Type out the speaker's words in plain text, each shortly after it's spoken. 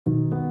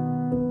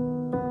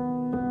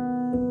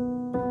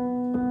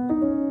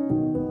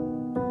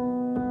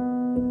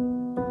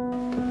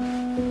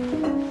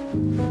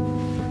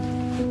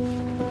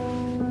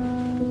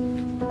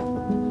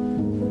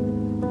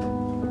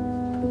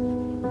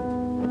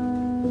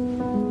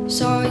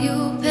Saw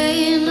you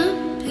paint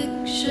a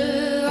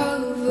picture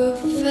of a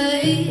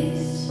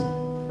face,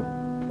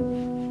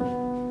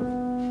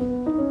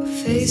 a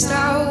face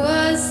that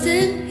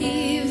wasn't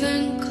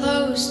even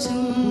close to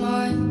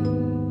mine.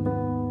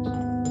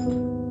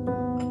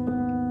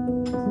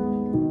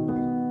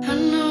 I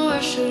know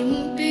I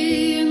shouldn't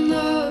be in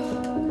love,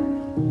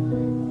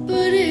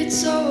 but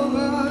it's so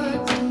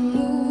hard to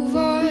move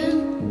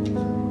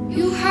on.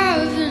 You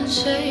haven't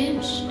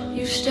changed,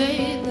 you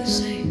stayed the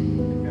same.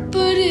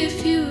 But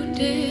if you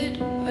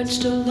did, I'd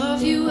still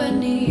love you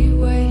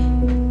anyway.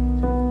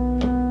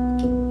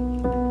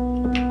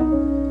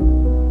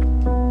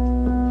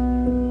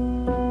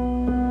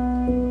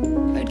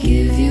 I'd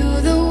give you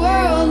the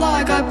world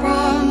like I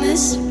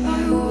promised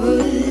I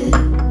would,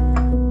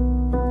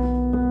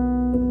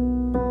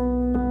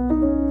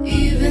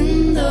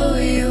 even though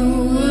you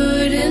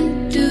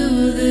wouldn't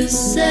do the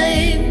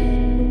same.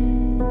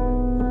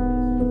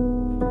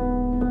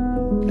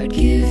 I'd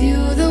give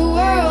you the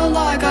world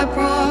like I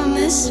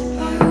promised